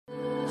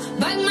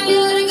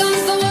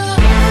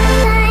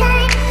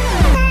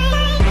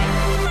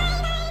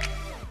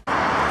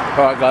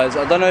Alright guys,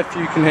 I don't know if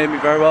you can hear me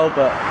very well,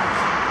 but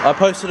I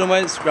posted on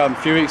my Instagram a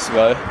few weeks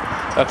ago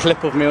a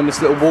clip of me on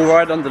this little wall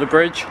ride under the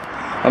bridge.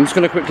 I'm just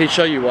going to quickly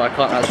show you why I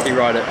can't actually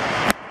ride it.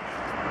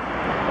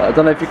 I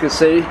don't know if you can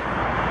see,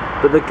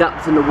 but the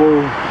gaps in the wall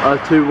are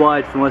too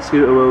wide for my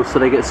scooter wheels, so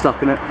they get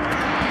stuck in it.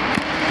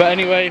 But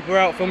anyway, we're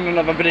out filming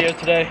another video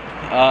today.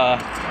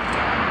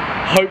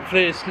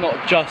 Hopefully it's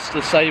not just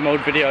the same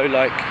old video,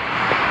 like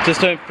just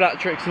doing flat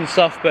tricks and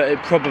stuff, but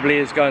it probably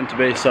is going to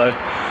be, so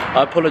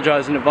I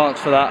apologise in advance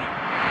for that.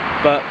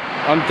 But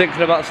I'm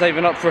thinking about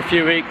saving up for a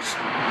few weeks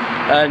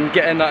and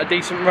getting like a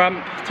decent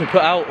ramp to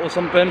put out or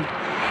something.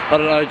 I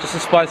don't know, just to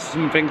spice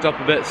some things up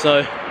a bit.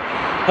 So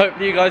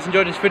hopefully you guys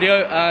enjoyed this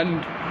video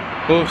and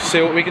we'll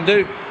see what we can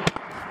do.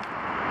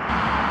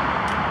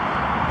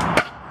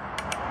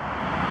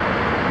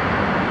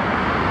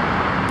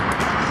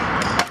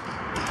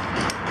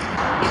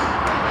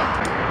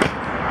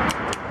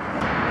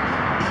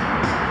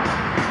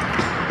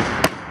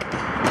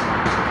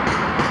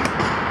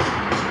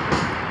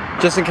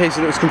 Just in case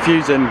it looks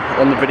confusing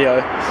on the video,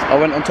 I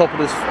went on top of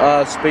this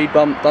speed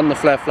bump, done the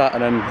Flair flat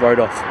and then rode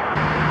off.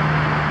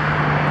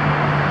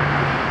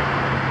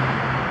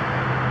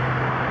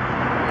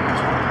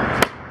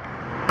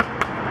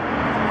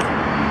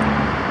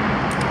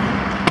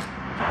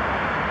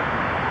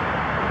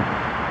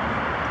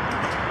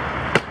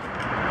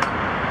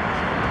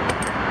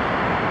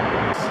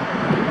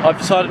 I've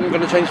decided I'm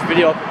going to change the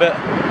video up a bit.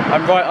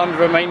 I'm right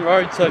under a main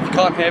road, so if you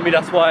can't hear me,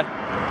 that's why.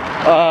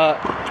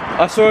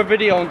 I saw a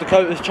video on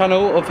Dakota's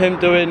channel of him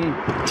doing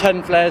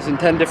 10 flares in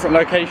 10 different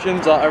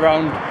locations, like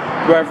around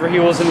wherever he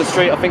was in the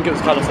street. I think it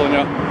was California.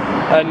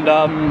 And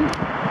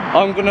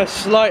I'm going to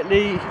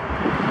slightly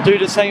do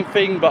the same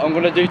thing, but I'm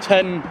going to do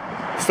 10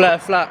 Flair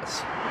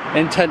flats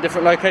in 10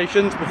 different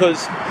locations,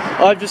 because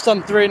I've just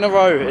done 3 in a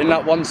row in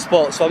that one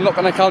spot, so I'm not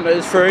going to count it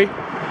as 3.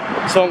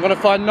 So I'm going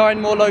to find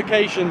 9 more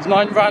locations,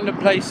 9 random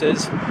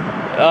places,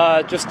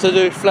 just to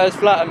do Flair's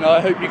flat, and I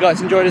hope you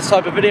guys enjoy this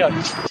type of video.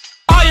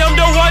 I am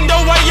the one, the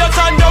way your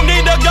son don't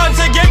need a gun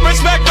to get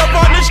respect up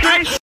on the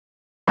street.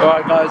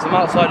 Alright guys, I'm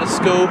outside of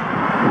school.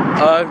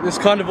 It's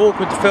kind of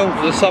awkward to film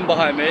because there's sun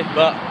behind me,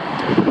 but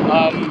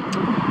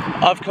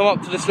I've come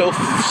up to this little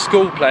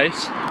school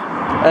place,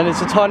 and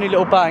it's a tiny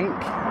little bank.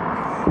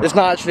 It's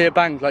not actually a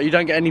bank, like you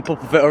don't get any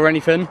pop of it or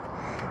anything,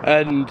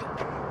 and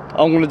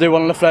I'm going to do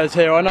one of the flares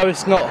here. I know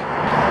it's not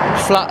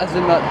flat as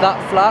in like that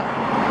flat,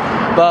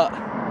 but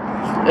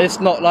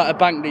it's not like a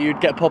bank that you'd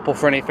get pop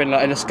off or anything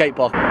like in a skate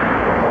park.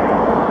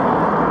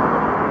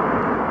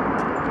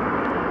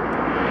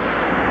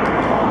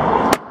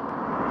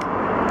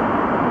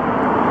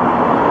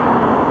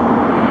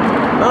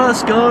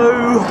 Let's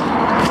go!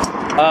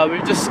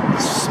 We've just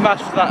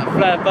smashed that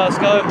flare first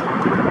go.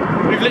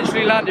 We've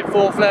literally landed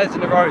 4 flares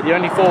in a row, the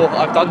only 4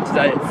 I've done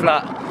today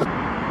flat.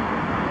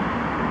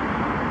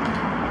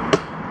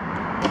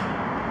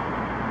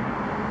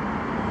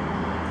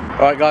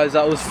 Alright guys,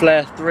 that was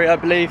flare 3 I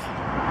believe.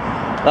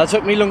 That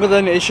took me longer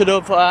than it should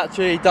have. I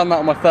actually done that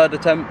on my 3rd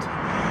attempt.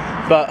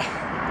 But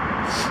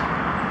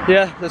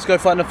yeah, let's go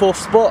find the 4th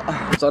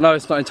spot. So I know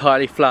it's not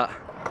entirely flat,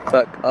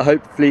 but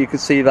hopefully you can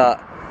see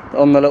that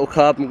on the little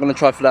curb. I'm going to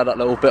try flare that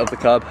little bit of the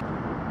curb.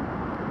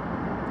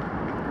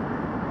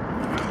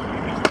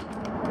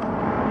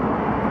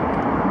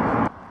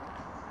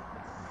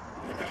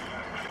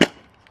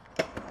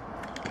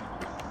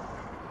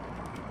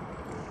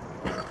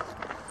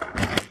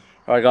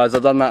 Alright guys,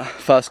 I've done that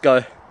first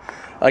go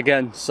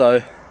again,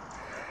 so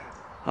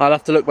I'll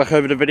have to look back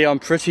over the video. I'm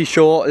pretty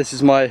sure this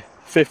is my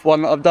 5th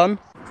one that I've done.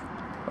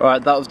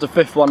 Alright, that was the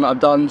 5th one that I've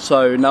done,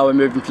 so now we're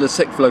moving to the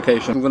 6th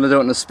location. I'm going to do it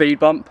on a speed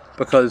bump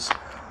because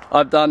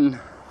I've done,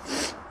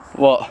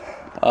 what,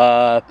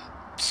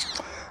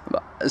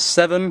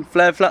 7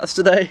 flare flats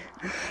today,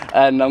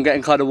 and I'm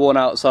getting kind of worn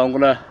out, so I'm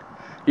going to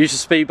use the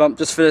speed bump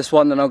just for this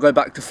one, then I'll go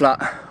back to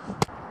flat.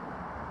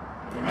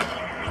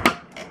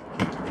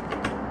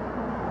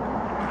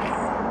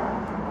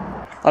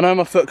 I know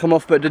my foot come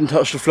off but it didn't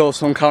touch the floor,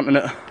 so I'm counting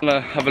it. I'm going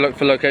to have a look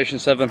for location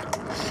 7.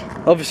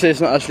 Obviously it's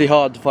not actually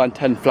hard to find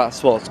 10 flat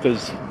spots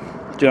because, do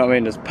you know what I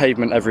mean, there's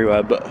pavement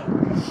everywhere, but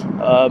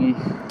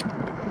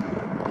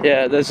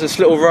yeah, there's this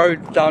little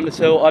road down this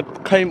hill. I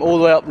came all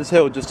the way up this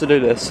hill just to do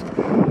this.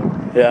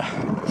 Yeah,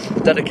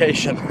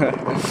 dedication.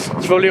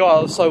 It's probably why I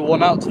was so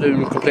worn out to do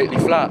them completely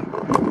flat.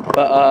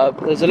 But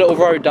there's a little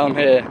road down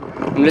here.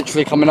 I'm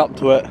literally coming up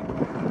to it,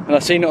 and I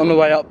seen it on the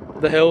way up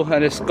the hill,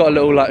 and it's got a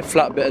little like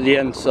flat bit at the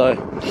end, so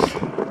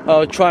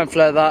I'll try and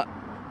flare that.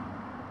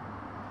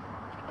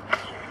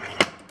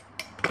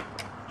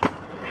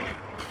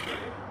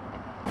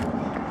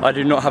 I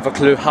do not have a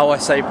clue how I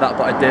saved that,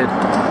 but I did.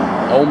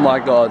 Oh my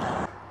god.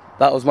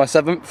 That was my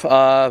 7th.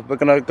 We're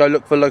gonna go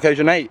look for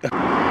location 8.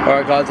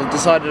 Alright guys, I've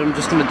decided I'm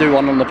just gonna do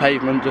one on the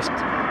pavement, just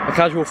a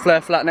casual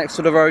flare flat next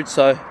to the road,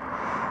 so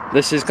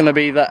this is gonna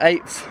be the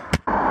 8th.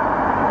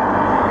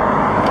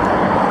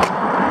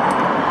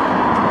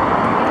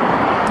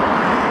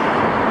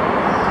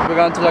 We're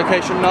going to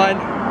location 9.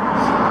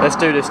 Let's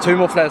do this, 2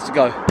 more flares to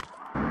go.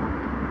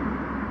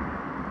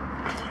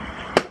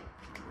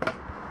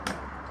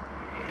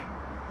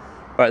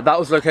 Right, that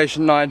was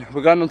location 9.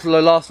 We're going on to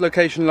the last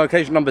location,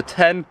 location number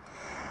 10.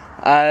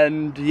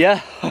 And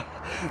yeah,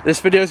 this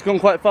video's gone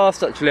quite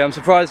fast actually. I'm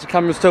surprised the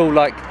camera's still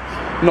like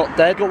not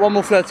dead. Got 1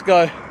 more flare to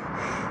go.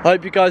 I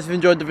hope you guys have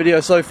enjoyed the video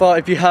so far.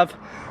 If you have,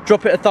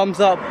 drop it a thumbs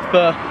up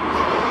for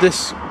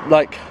this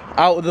like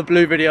out of the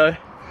blue video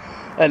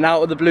and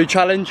out of the blue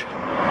challenge.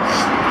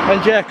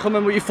 And yeah,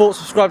 comment what you thought,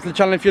 subscribe to the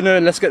channel if you're new,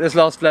 and let's get this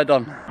last flare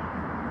done.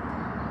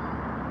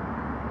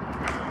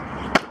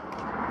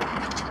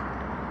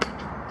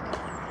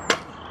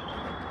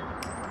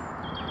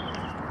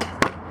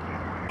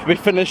 We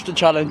finished the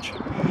challenge.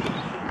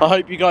 I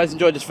hope you guys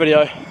enjoyed this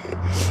video.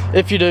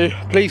 If you do,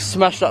 please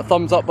smash that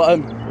thumbs up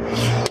button,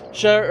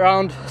 share it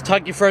around,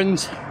 tag your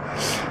friends,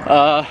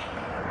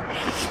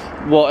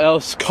 what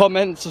else,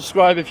 comment,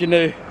 subscribe if you're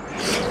new,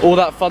 all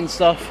that fun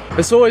stuff.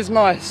 It's always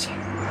nice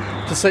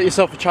to set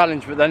yourself a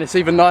challenge, but then it's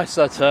even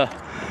nicer to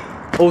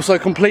also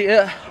complete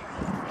it.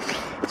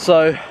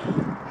 So,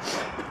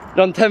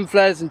 done 10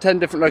 flares in 10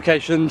 different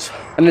locations,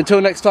 and until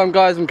next time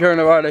guys, I'm Kieran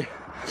O'Reilly.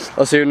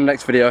 I'll see you in the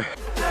next video.